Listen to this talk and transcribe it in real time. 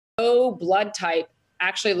O blood type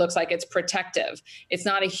actually looks like it's protective. It's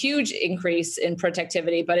not a huge increase in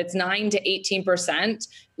protectivity, but it's 9 to 18%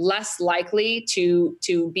 less likely to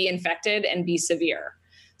be infected and be severe.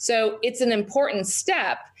 So it's an important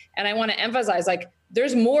step. And I want to emphasize, like,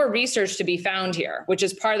 there's more research to be found here, which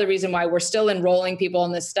is part of the reason why we're still enrolling people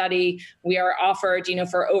in this study. We are offered,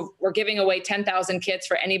 we're giving away 10,000 kits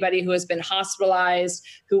for anybody who has been hospitalized,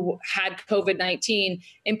 who had COVID-19,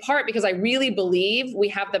 in part because I really believe we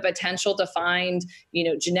have the potential to find,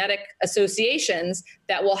 genetic associations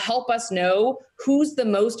that will help us know who's the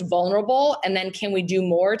most vulnerable, and then can we do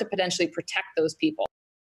more to potentially protect those people.